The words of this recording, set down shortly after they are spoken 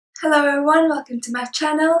Hello everyone, welcome to my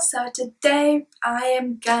channel. So today I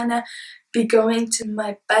am gonna be going to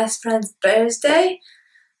my best friend's birthday,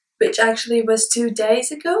 which actually was 2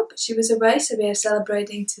 days ago, but she was away, so we are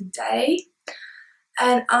celebrating today.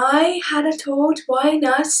 And I had a thought, why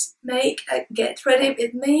not make a get ready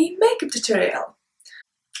with me makeup tutorial?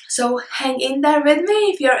 So hang in there with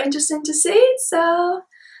me if you're interested to see it. So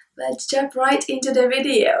let's jump right into the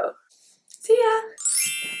video. See ya!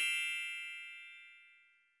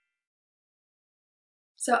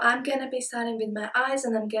 So I'm gonna be starting with my eyes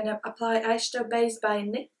and I'm gonna apply eyeshadow base by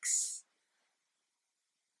NYX.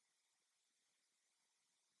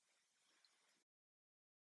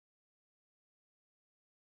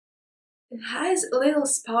 It has little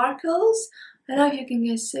sparkles. I don't know if you can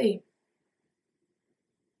guys see.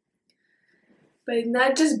 But it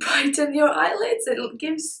not just brighten your eyelids, it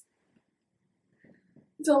gives...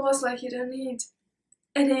 It's almost like you don't need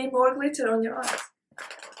any more glitter on your eyes.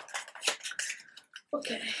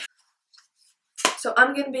 Okay. So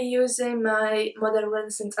I'm gonna be using my Modern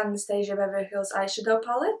Renaissance Anastasia Beverly Hills eyeshadow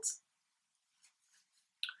palette.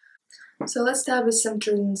 So let's start with some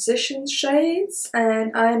transition shades,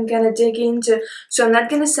 and I'm gonna dig into, so I'm not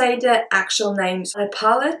gonna say the actual names of the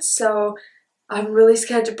palette, so I'm really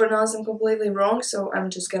scared to pronounce them completely wrong, so I'm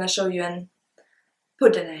just gonna show you and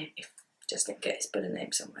put the name, just in case, put the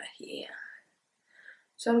name somewhere here.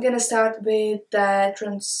 So I'm gonna start with the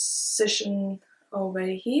transition over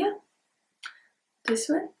here, this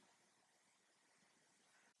one.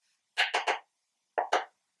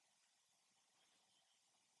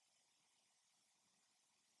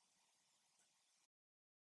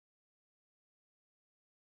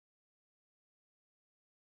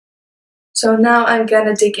 So now I'm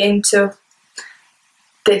gonna dig into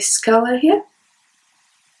this color here.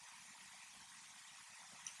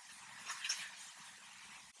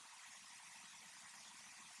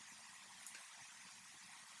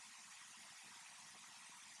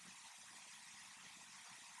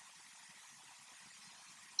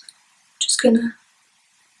 Just gonna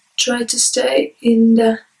try to stay in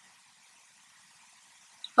the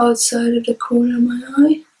outside of the corner of my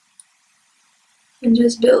eye and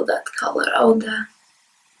just build that color out there.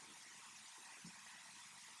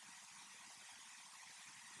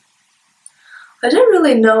 I don't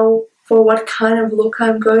really know for what kind of look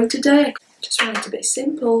I'm going today. I just want it to be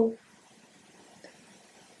simple.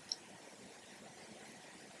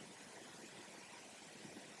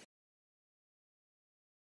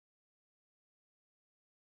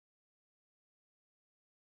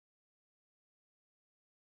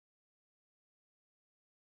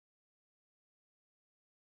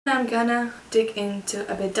 I'm gonna dig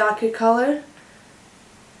into a bit darker color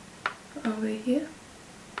over here.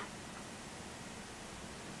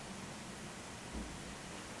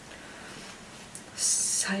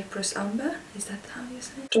 Cypress Amber, is that how you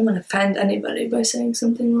say it? I don't want to offend anybody by saying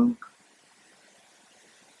something wrong.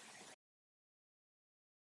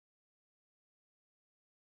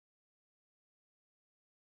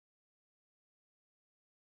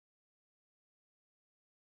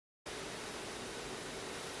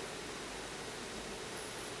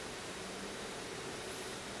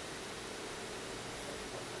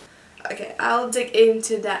 Okay, I'll dig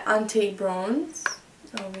into the antique bronze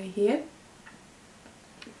over here.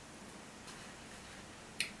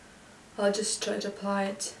 I'll just try to apply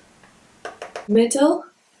it middle.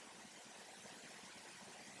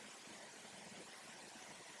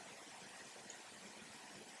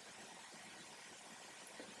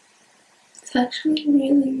 It's actually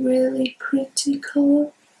really pretty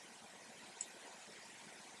color.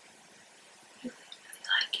 I really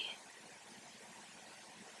like it.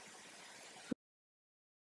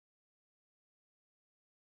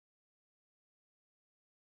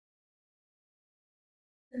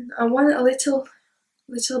 And I want a little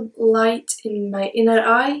light in my inner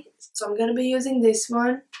eye, so I'm gonna be using this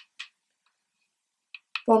one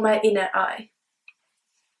for my inner eye.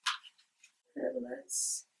 And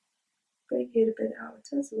let's bring it a bit out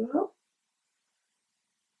as well.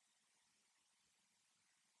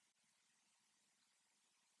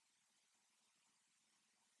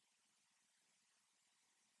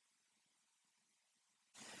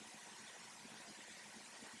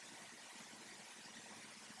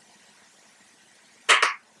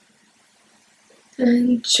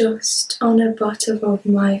 And just on the bottom of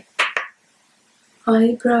my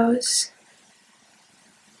eyebrows.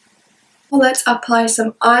 Well, let's apply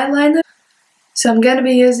some eyeliner. So I'm gonna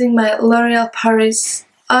be using my L'Oreal Paris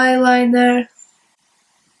eyeliner.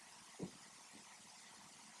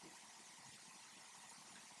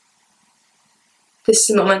 This is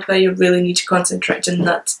the moment where you really need to concentrate and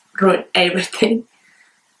not ruin everything.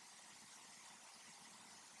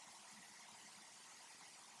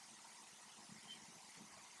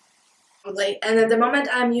 properly. And at the moment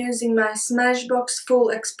I'm using my Smashbox Full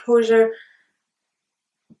Exposure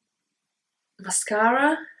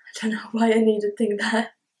Mascara. I don't know why I need to think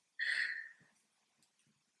that.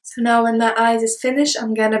 So now when my eyes is finished,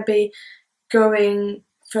 I'm gonna be going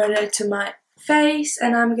further to my face,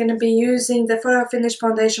 and I'm gonna be using the Photo Finish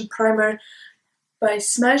Foundation Primer by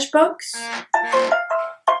Smashbox.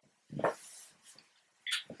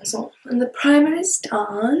 So, and the primer is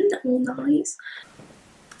done, all nice.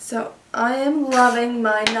 So, I am loving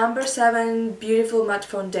my number 7 Beautiful Matte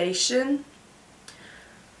Foundation.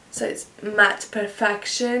 So it's Matte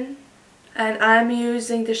Perfection, and I'm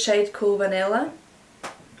using the shade Cool Vanilla.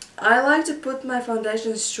 I like to put my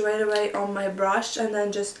foundation straight away on my brush and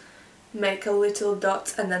then just make a little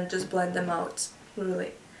dot and then just blend them out,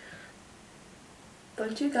 really.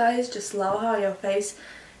 Don't you guys just love how your face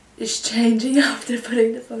is changing after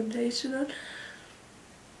putting the foundation on?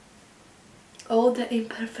 All the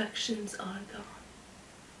imperfections are gone.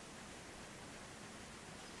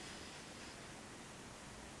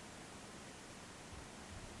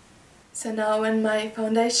 So now when my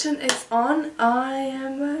foundation is on,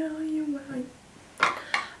 I'm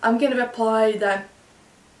gonna apply the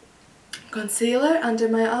concealer under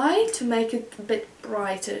my eye to make it a bit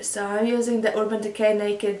brighter. So I'm using the Urban Decay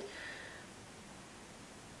Naked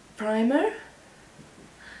Primer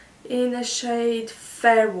in the shade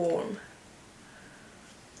Fair Warm.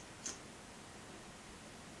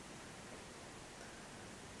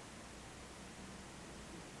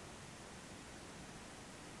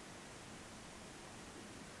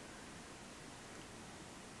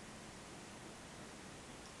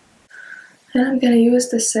 And I'm gonna use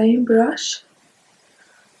the same brush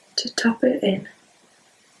to top it in.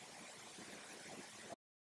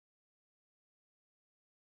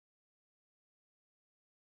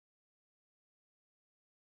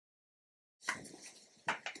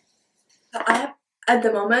 So I am at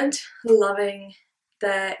the moment loving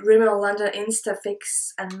the Rimmel London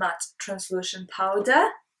Instafix and Matte Translucent Powder,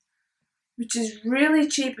 which is really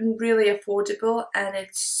cheap and really affordable, and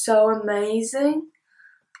it's so amazing.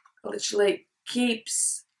 It literally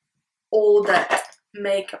keeps all that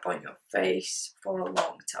makeup on your face for a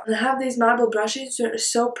long time. I have these marble brushes, they're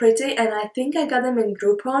so pretty, and I think I got them in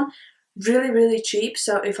Groupon really cheap,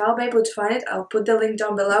 so if I'll be able to find it, I'll put the link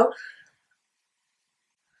down below.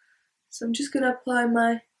 So I'm just gonna apply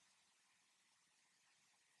my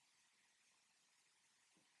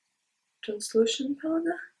translucent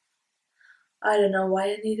powder. I don't know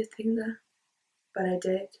why I needed to think that, but I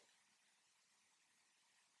did.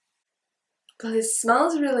 But it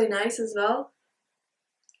smells really nice as well.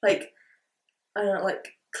 Like, I don't know,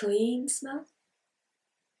 like clean smell.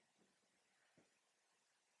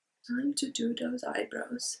 Time to do those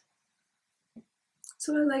eyebrows.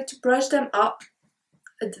 So I like to brush them up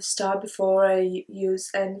at the start before I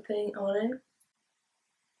use anything on it.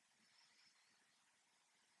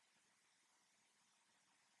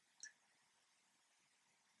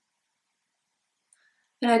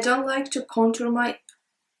 And I don't like to contour my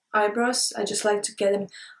eyebrows, I just like to get them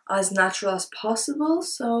as natural as possible,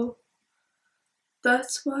 so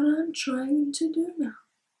that's what I'm trying to do now.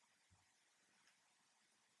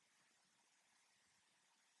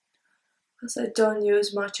 Because I don't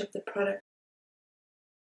use much of the product.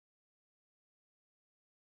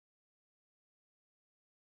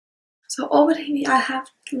 So all what I have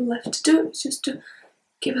left to do is just to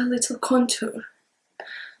give a little contour.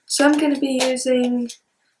 So I'm going to be using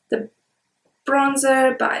the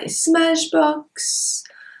bronzer by Smashbox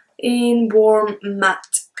in Warm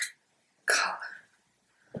Matte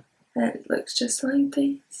color. And it looks just like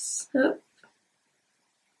this. Oh.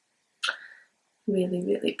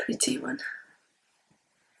 Really pretty one.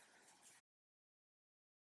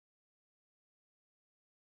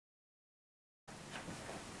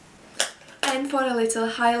 And for a little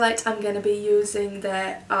highlight, I'm going to be using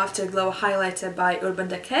the Afterglow highlighter by Urban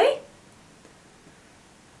Decay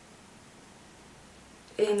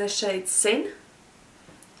in the shade Sin.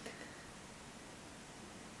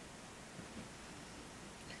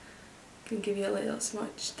 Can give you a little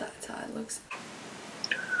smudge, that's how it looks.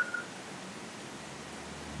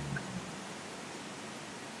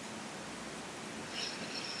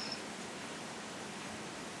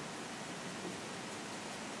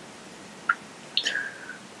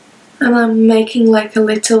 And I'm making like a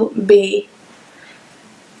little bee.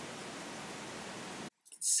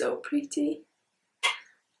 It's so pretty.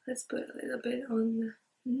 Let's put a little bit on the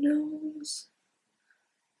nose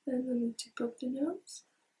and on the tip of the nose.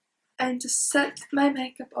 And to set my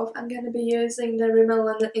makeup off, I'm going to be using the Rimmel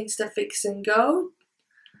London Insta Fix and Go.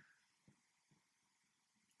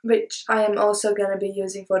 which I am also gonna be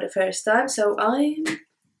using for the first time. So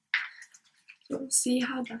we'll see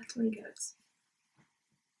how that one goes.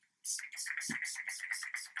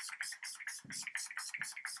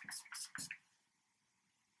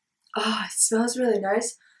 Oh, it smells really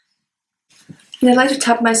nice. And I like to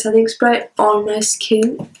tap my setting spray on my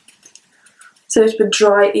skin so it would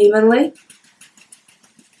dry evenly.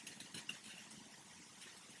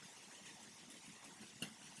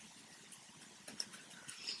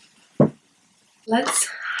 Let's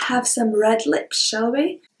have some red lips, shall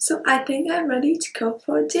we? So I think I'm ready to go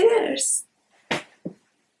for dinners.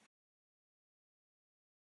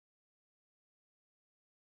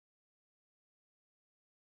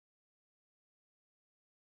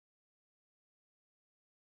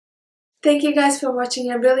 Thank you guys for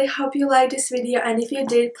watching. I really hope you liked this video, and if you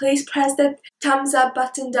did, please press that thumbs up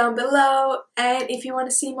button down below, and if you want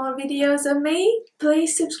to see more videos of me,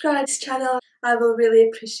 please subscribe to this channel. I will really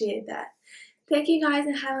appreciate that. Thank you guys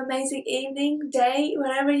and have an amazing evening, day,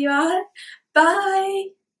 wherever you are.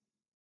 Bye!